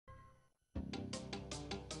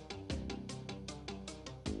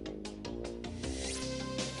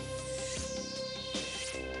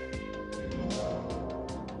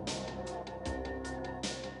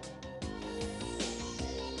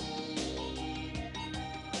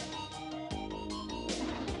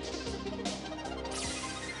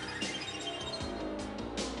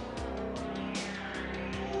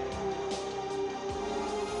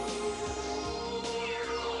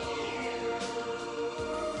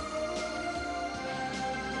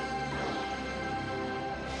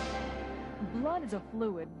Blood is a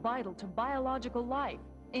fluid vital to biological life.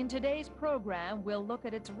 In today's program, we'll look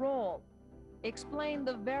at its role, explain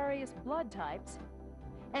the various blood types,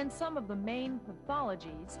 and some of the main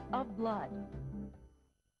pathologies of blood.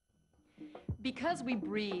 Because we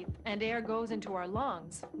breathe and air goes into our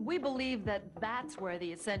lungs, we believe that that's where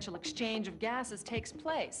the essential exchange of gases takes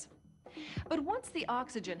place. But once the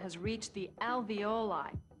oxygen has reached the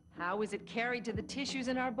alveoli, how is it carried to the tissues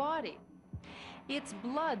in our body? It's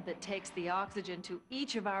blood that takes the oxygen to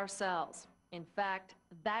each of our cells. In fact,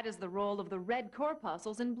 that is the role of the red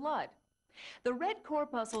corpuscles in blood. The red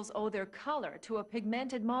corpuscles owe their color to a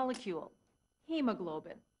pigmented molecule,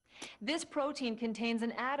 hemoglobin. This protein contains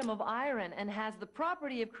an atom of iron and has the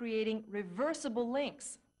property of creating reversible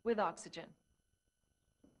links with oxygen.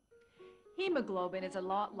 Hemoglobin is a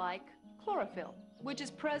lot like chlorophyll, which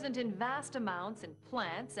is present in vast amounts in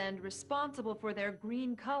plants and responsible for their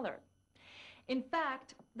green color. In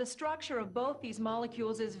fact, the structure of both these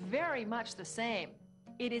molecules is very much the same.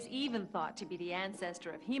 It is even thought to be the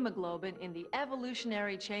ancestor of hemoglobin in the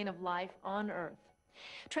evolutionary chain of life on Earth.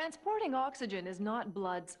 Transporting oxygen is not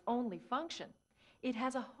blood's only function. It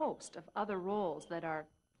has a host of other roles that are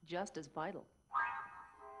just as vital.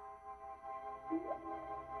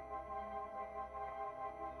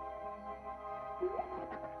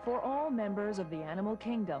 For all members of the animal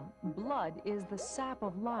kingdom, blood is the sap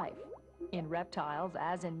of life. In reptiles,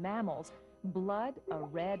 as in mammals, blood, a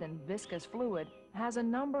red and viscous fluid, has a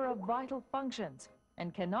number of vital functions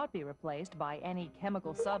and cannot be replaced by any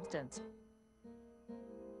chemical substance.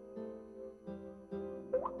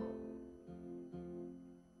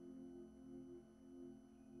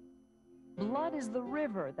 Blood is the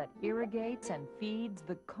river that irrigates and feeds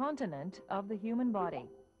the continent of the human body.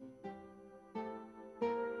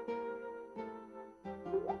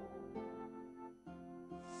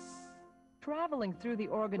 Traveling through the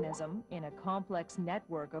organism in a complex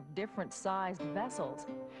network of different sized vessels,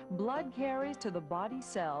 blood carries to the body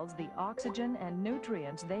cells the oxygen and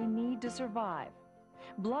nutrients they need to survive.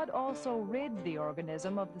 Blood also rids the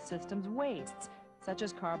organism of the system's wastes, such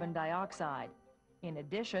as carbon dioxide. In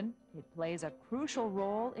addition, it plays a crucial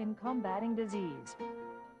role in combating disease.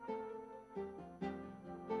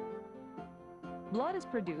 Blood is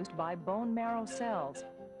produced by bone marrow cells.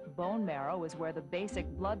 Bone marrow is where the basic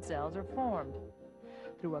blood cells are formed.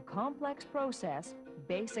 Through a complex process,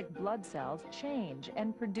 basic blood cells change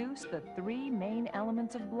and produce the three main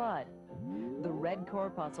elements of blood: the red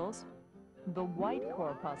corpuscles, the white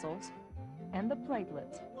corpuscles, and the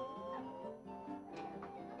platelets.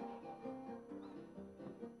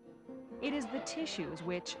 It is the tissues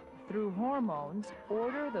which, through hormones,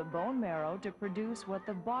 order the bone marrow to produce what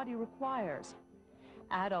the body requires.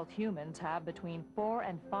 Adult humans have between 4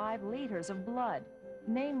 and 5 liters of blood,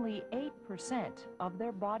 namely 8% of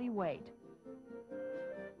their body weight.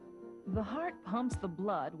 The heart pumps the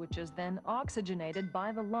blood, which is then oxygenated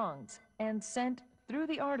by the lungs and sent through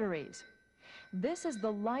the arteries. This is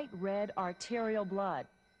the light red arterial blood.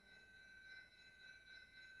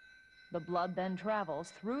 The blood then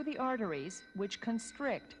travels through the arteries, which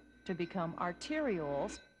constrict to become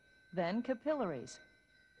arterioles, then capillaries.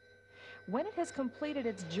 When it has completed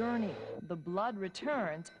its journey, the blood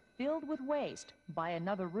returns filled with waste by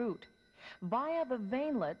another route, via the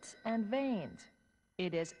veinlets and veins.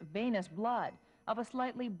 It is venous blood of a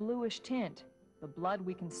slightly bluish tint, the blood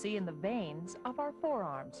we can see in the veins of our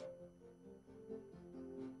forearms.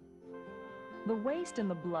 The waste in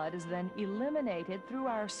the blood is then eliminated through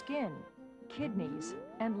our skin, kidneys,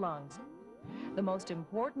 and lungs. The most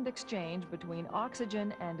important exchange between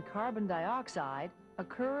oxygen and carbon dioxide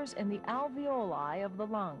occurs in the alveoli of the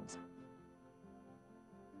lungs.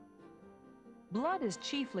 Blood is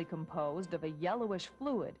chiefly composed of a yellowish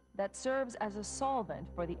fluid that serves as a solvent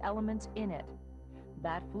for the elements in it.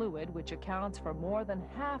 That fluid, which accounts for more than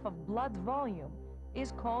half of blood's volume,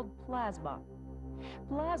 is called plasma.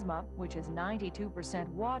 Plasma, which is 92%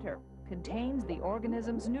 water, contains the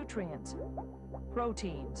organism's nutrients,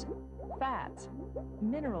 proteins, fats,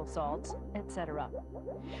 mineral salts, etc.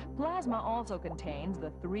 Plasma also contains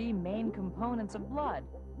the three main components of blood: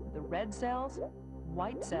 the red cells,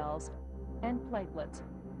 white cells, and platelets.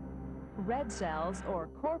 Red cells, or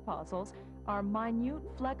corpuscles, are minute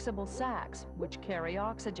flexible sacs which carry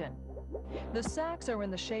oxygen. The sacs are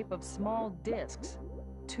in the shape of small discs,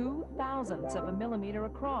 0.02 of a millimeter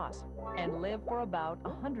across, and live for about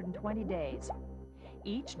 120 days.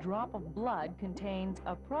 Each drop of blood contains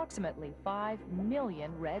approximately 5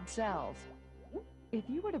 million red cells. If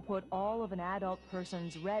you were to put all of an adult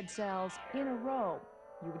person's red cells in a row,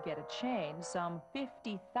 you would get a chain some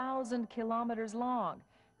 50,000 kilometers long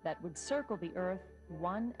that would circle the Earth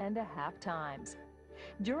 1.5 times.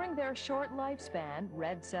 During their short lifespan,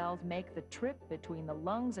 red cells make the trip between the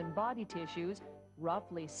lungs and body tissues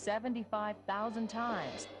roughly 75,000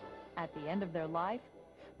 times. At the end of their life,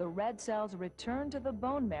 the red cells return to the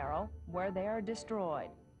bone marrow where they are destroyed.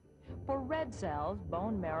 For red cells,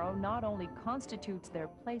 bone marrow not only constitutes their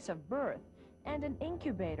place of birth and an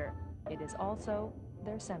incubator, it is also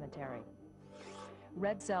their cemetery.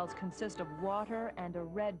 Red cells consist of water and a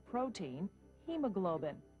red protein,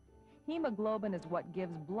 hemoglobin. Hemoglobin is what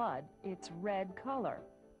gives blood its red color.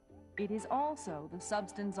 It is also the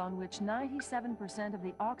substance on which 97% of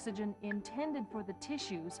the oxygen intended for the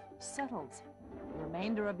tissues settles. The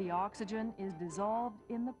remainder of the oxygen is dissolved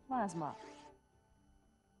in the plasma.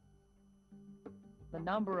 The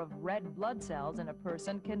number of red blood cells in a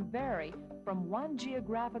person can vary from one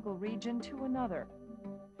geographical region to another.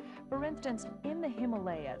 For instance, in the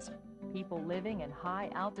Himalayas, people living in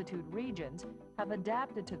high-altitude regions have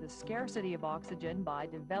adapted to the scarcity of oxygen by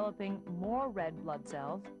developing more red blood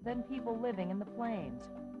cells than people living in the plains.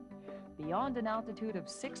 Beyond an altitude of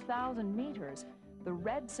 6,000 meters, the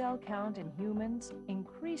red cell count in humans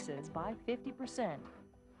increases by 50%.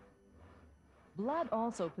 Blood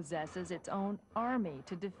also possesses its own army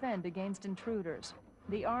to defend against intruders.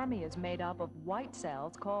 The army is made up of white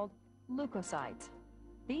cells called leukocytes.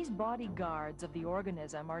 These bodyguards of the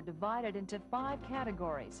organism are divided into 5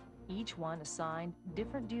 categories, each one assigned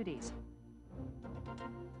different duties.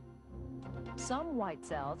 Some white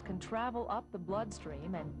cells can travel up the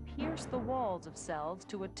bloodstream and pierce the walls of cells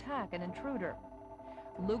to attack an intruder.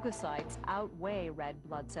 Leukocytes outweigh red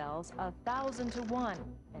blood cells 1,000 to 1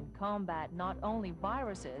 and combat not only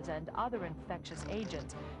viruses and other infectious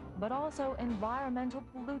agents, but also environmental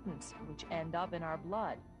pollutants which end up in our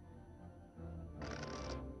blood.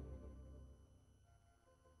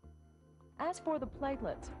 As for the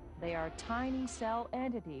platelets, they are tiny cell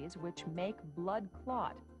entities which make blood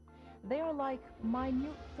clot. They are like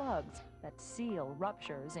minute plugs that seal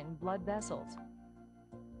ruptures in blood vessels.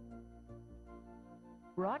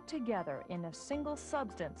 Brought together in a single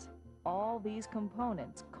substance, all these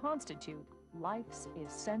components constitute life's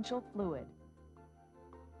essential fluid.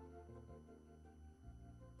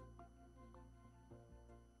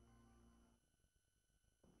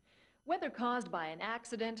 Whether caused by an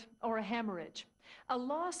accident or a hemorrhage, a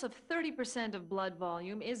loss of 30% of blood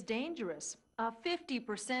volume is dangerous. A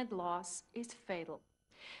 50% loss is fatal.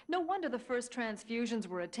 No wonder the first transfusions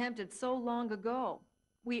were attempted so long ago.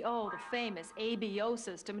 We owe the famous ABO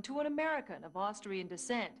system to an American of Austrian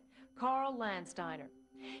descent, Karl Landsteiner.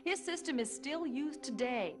 His system is still used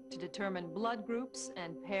today to determine blood groups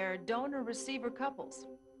and pair donor-receiver couples.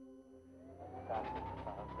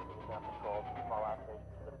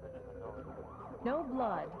 No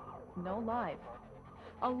blood, no life.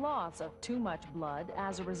 A loss of too much blood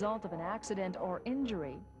as a result of an accident or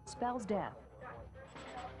injury spells death.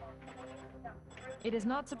 It is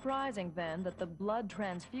not surprising, then, that the blood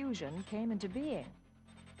transfusion came into being.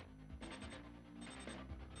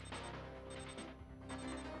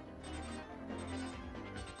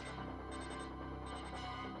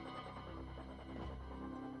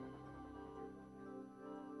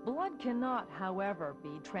 Blood cannot, however,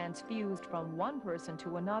 be transfused from one person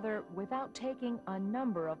to another without taking a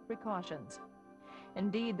number of precautions.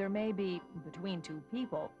 Indeed, there may be, between two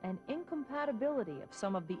people, an incompatibility of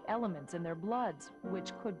some of the elements in their bloods,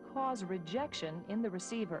 which could cause rejection in the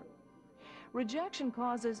receiver. Rejection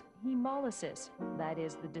causes hemolysis, that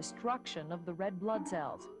is, the destruction of the red blood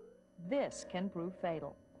cells. This can prove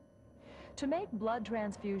fatal. To make blood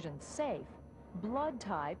transfusions safe, blood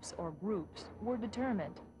types or groups were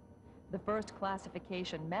determined. The first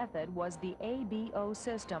classification method was the ABO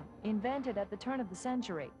system, invented at the turn of the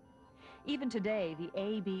century. Even today, the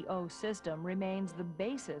ABO system remains the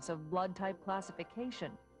basis of blood type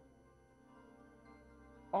classification.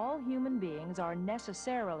 All human beings are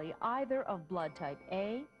necessarily either of blood type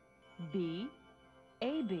A, B,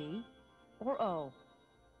 AB, or O.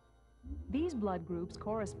 These blood groups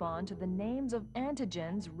correspond to the names of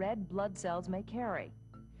antigens red blood cells may carry.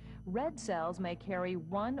 Red cells may carry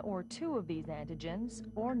 1 or 2 of these antigens,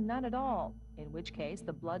 or none at all, in which case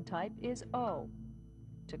the blood type is O.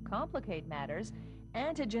 To complicate matters,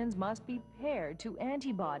 antigens must be paired to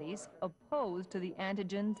antibodies opposed to the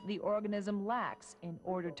antigens the organism lacks in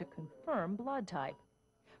order to confirm blood type.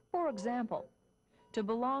 For example, to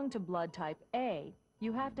belong to blood type A,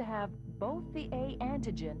 you have to have both the A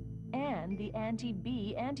antigen and the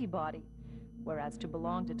anti-B antibody, whereas to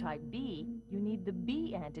belong to type B, you need the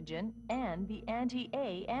B antigen and the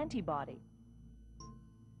anti-A antibody.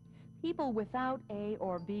 People without A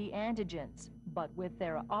or B antigens, but with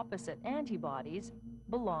their opposite antibodies,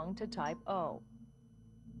 belong to type O.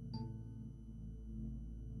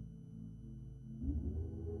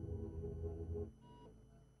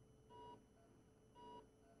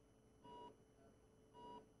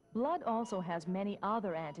 Blood also has many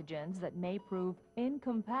other antigens that may prove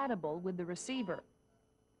incompatible with the receiver.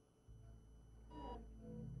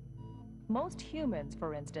 Most humans,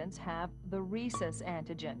 for instance, have the rhesus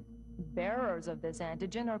antigen. Bearers of this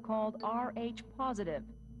antigen are called Rh positive,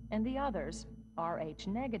 and the others Rh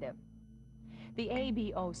negative. The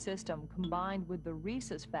ABO system combined with the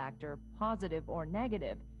rhesus factor, positive or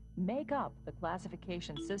negative, make up the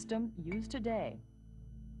classification system used today.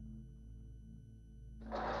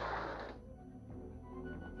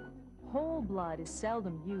 Whole blood is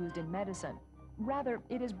seldom used in medicine. Rather,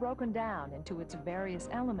 it is broken down into its various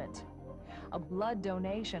elements. A blood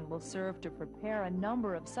donation will serve to prepare a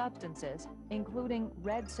number of substances, including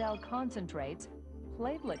red cell concentrates,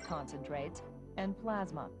 platelet concentrates, and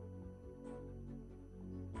plasma.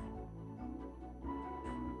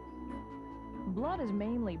 Blood is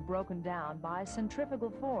mainly broken down by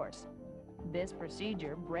centrifugal force. This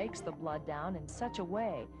procedure breaks the blood down in such a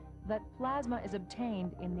way that plasma is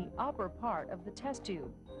obtained in the upper part of the test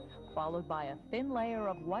tube, followed by a thin layer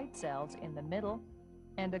of white cells in the middle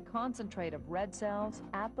and a concentrate of red cells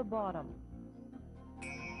at the bottom.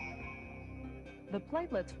 The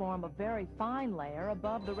platelets form a very fine layer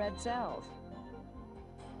above the red cells.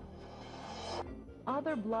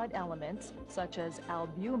 Other blood elements, such as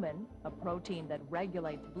albumin, a protein that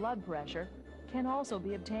regulates blood pressure, can also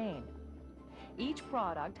be obtained. Each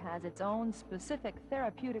product has its own specific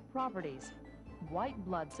therapeutic properties. White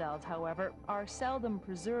blood cells, however, are seldom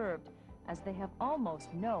preserved, as they have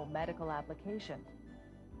almost no medical application.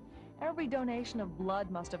 Every donation of blood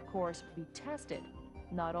must, of course, be tested,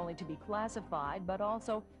 not only to be classified, but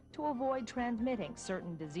also to avoid transmitting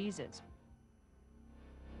certain diseases.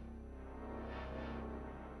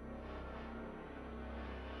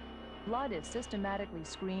 Blood is systematically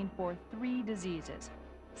screened for 3 diseases: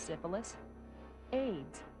 syphilis,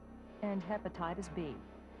 AIDS, and hepatitis B.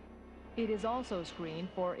 It is also screened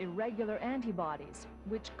for irregular antibodies,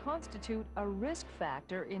 which constitute a risk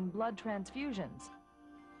factor in blood transfusions.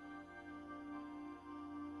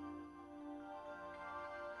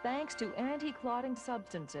 Thanks to anti-clotting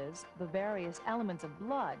substances, the various elements of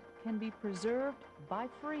blood can be preserved by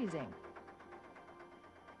freezing.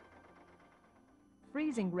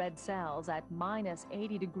 Freezing red cells at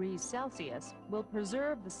 -80 degrees Celsius will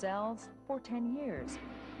preserve the cells for 10 years.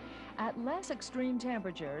 At less extreme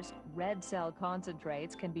temperatures, red cell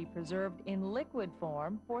concentrates can be preserved in liquid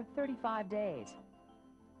form for 35 days.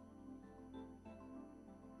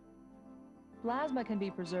 Plasma can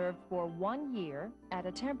be preserved for 1 year at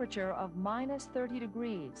a temperature of -30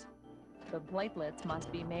 degrees. The platelets must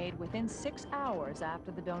be made within 6 hours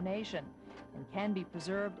after the donation and can be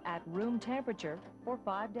preserved at room temperature for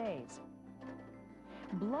 5 days.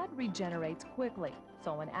 Blood regenerates quickly,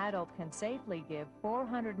 so an adult can safely give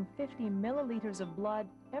 450 milliliters of blood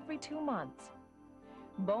every 2 months.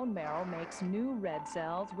 Bone marrow makes new red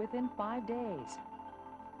cells within 5 days.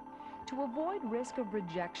 To avoid risk of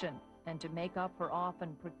rejection and to make up for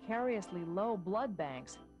often precariously low blood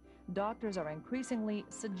banks, doctors are increasingly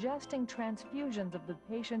suggesting transfusions of the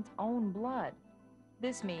patient's own blood.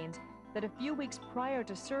 This means that a few weeks prior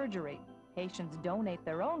to surgery, patients donate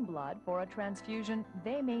their own blood for a transfusion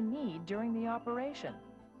they may need during the operation.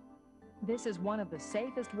 This is one of the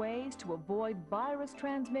safest ways to avoid virus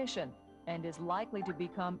transmission and is likely to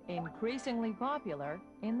become increasingly popular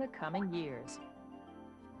in the coming years.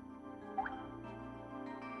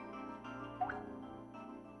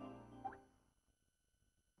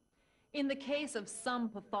 In the case of some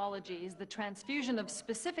pathologies, the transfusion of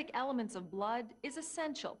specific elements of blood is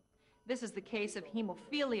essential. This is the case of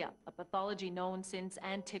hemophilia, a pathology known since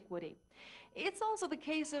antiquity. It's also the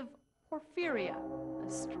case of porphyria,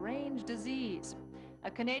 a strange disease.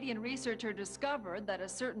 A Canadian researcher discovered that a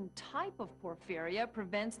certain type of porphyria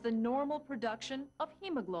prevents the normal production of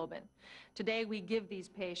hemoglobin. Today, we give these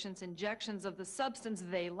patients injections of the substance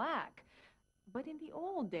they lack. But in the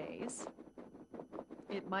old days,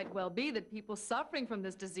 it might well be that people suffering from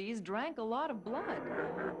this disease drank a lot of blood.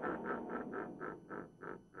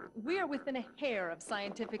 We are within a hair of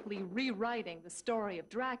scientifically rewriting the story of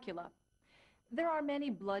Dracula. There are many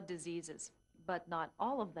blood diseases, but not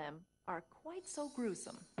all of them are quite so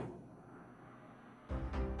gruesome.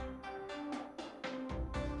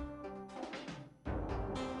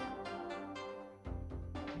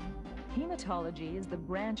 Hematology is the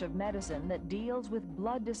branch of medicine that deals with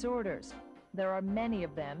blood disorders. There are many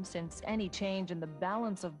of them, since any change in the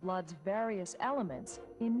balance of blood's various elements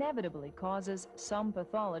inevitably causes some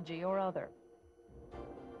pathology or other.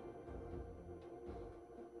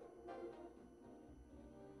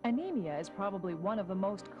 Anemia is probably one of the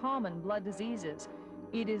most common blood diseases.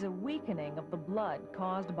 It is a weakening of the blood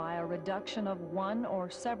caused by a reduction of one or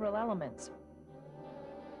several elements.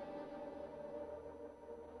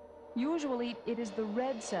 Usually, it is the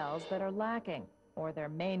red cells that are lacking, or their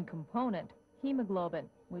main component, hemoglobin,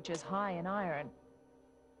 which is high in iron.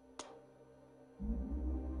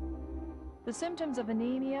 The symptoms of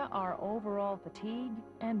anemia are overall fatigue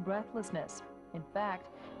and breathlessness. In fact,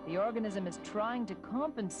 the organism is trying to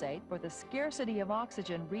compensate for the scarcity of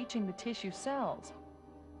oxygen reaching the tissue cells.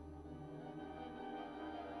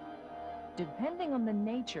 Depending on the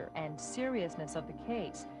nature and seriousness of the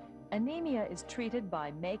case, anemia is treated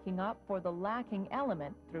by making up for the lacking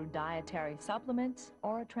element through dietary supplements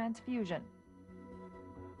or a transfusion.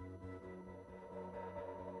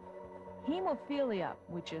 Hemophilia,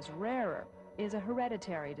 which is rarer, is a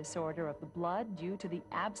hereditary disorder of the blood due to the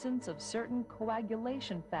absence of certain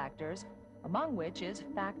coagulation factors, among which is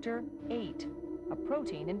factor VIII, a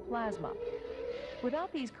protein in plasma.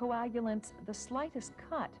 Without these coagulants, the slightest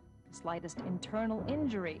cut, the slightest internal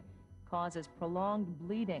injury, causes prolonged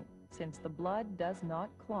bleeding, since the blood does not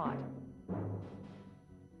clot.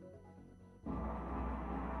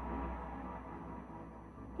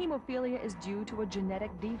 Hemophilia is due to a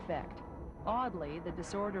genetic defect. Oddly, the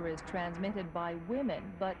disorder is transmitted by women,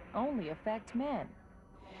 but only affects men.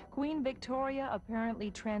 Queen Victoria apparently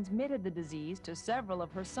transmitted the disease to several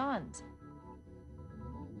of her sons.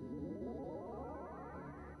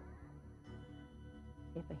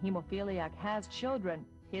 If a hemophiliac has children,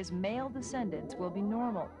 his male descendants will be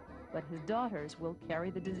normal, but his daughters will carry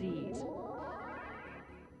the disease.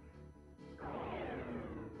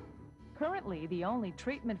 Currently, the only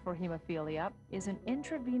treatment for hemophilia is an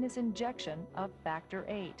intravenous injection of factor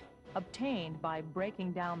VIII, obtained by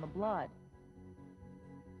breaking down the blood.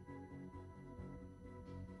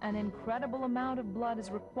 An incredible amount of blood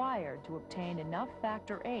is required to obtain enough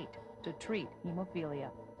factor VIII to treat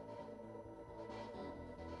hemophilia.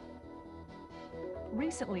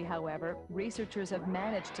 Recently, however, researchers have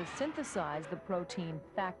managed to synthesize the protein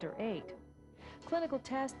factor VIII. Clinical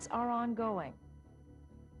tests are ongoing.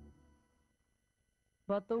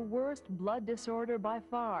 But the worst blood disorder by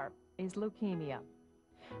far is leukemia.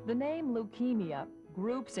 The name leukemia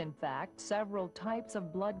groups, in fact, several types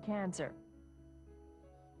of blood cancer.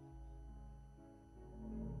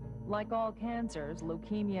 Like all cancers,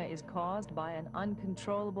 leukemia is caused by an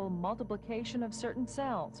uncontrollable multiplication of certain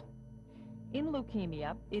cells. In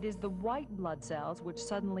leukemia, it is the white blood cells which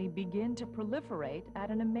suddenly begin to proliferate at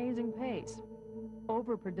an amazing pace.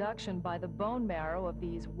 Overproduction by the bone marrow of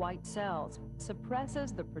these white cells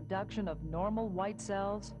suppresses the production of normal white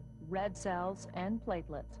cells, red cells, and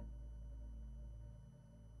platelets.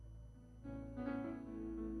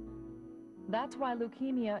 That's why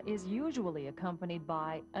leukemia is usually accompanied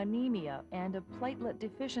by anemia and a platelet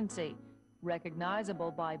deficiency,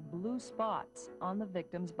 recognizable by blue spots on the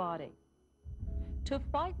victim's body. To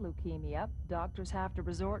fight leukemia, doctors have to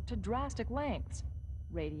resort to drastic lengths: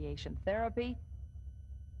 radiation therapy,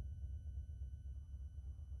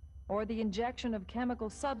 or the injection of chemical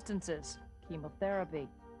substances, chemotherapy.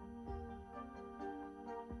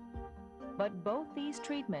 But both these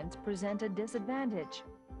treatments present a disadvantage.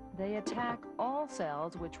 They attack all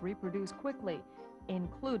cells which reproduce quickly,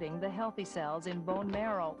 including the healthy cells in bone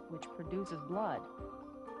marrow, which produces blood.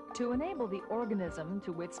 To enable the organism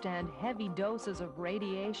to withstand heavy doses of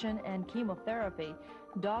radiation and chemotherapy,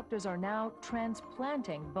 doctors are now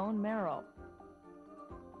transplanting bone marrow.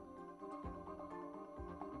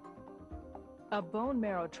 A bone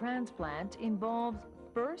marrow transplant involves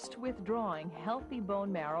first withdrawing healthy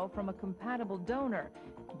bone marrow from a compatible donor,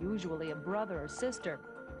 usually a brother or sister.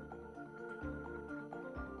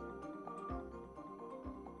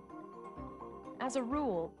 As a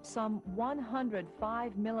rule, some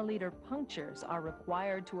 105 milliliter punctures are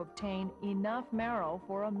required to obtain enough marrow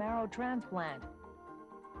for a marrow transplant.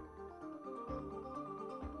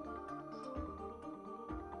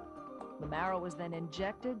 The marrow is then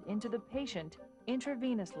injected into the patient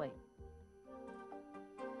intravenously.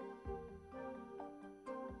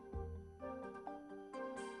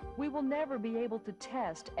 We will never be able to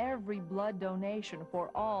test every blood donation for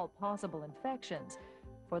all possible infections.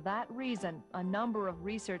 For that reason, a number of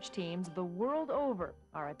research teams the world over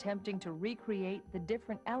are attempting to recreate the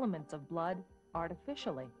different elements of blood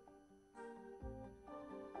artificially.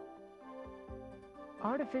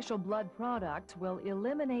 Artificial blood products will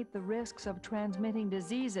eliminate the risks of transmitting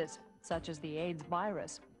diseases such as the AIDS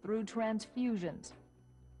virus, through transfusions.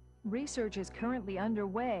 Research is currently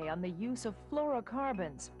underway on the use of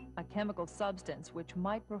fluorocarbons, a chemical substance which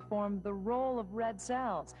might perform the role of red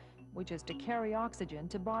cells, which is to carry oxygen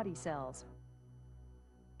to body cells.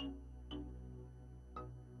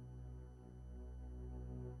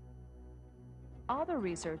 Other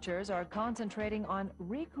researchers are concentrating on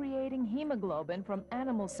recreating hemoglobin from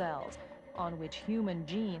animal cells, on which human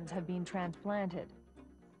genes have been transplanted.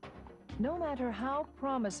 No matter how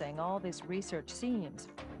promising all this research seems,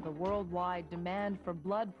 the worldwide demand for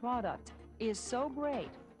blood products is so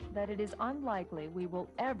great that it is unlikely we will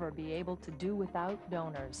ever be able to do without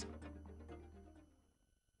donors.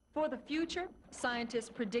 For the future, scientists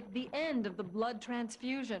predict the end of the blood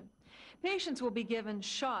transfusion. Patients will be given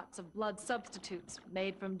shots of blood substitutes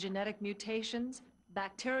made from genetic mutations,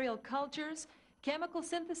 bacterial cultures, chemical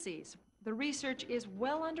syntheses. The research is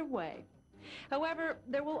well underway. However,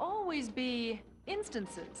 there will always be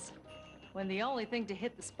instances when the only thing to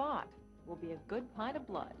hit the spot will be a good pint of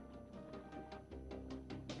blood.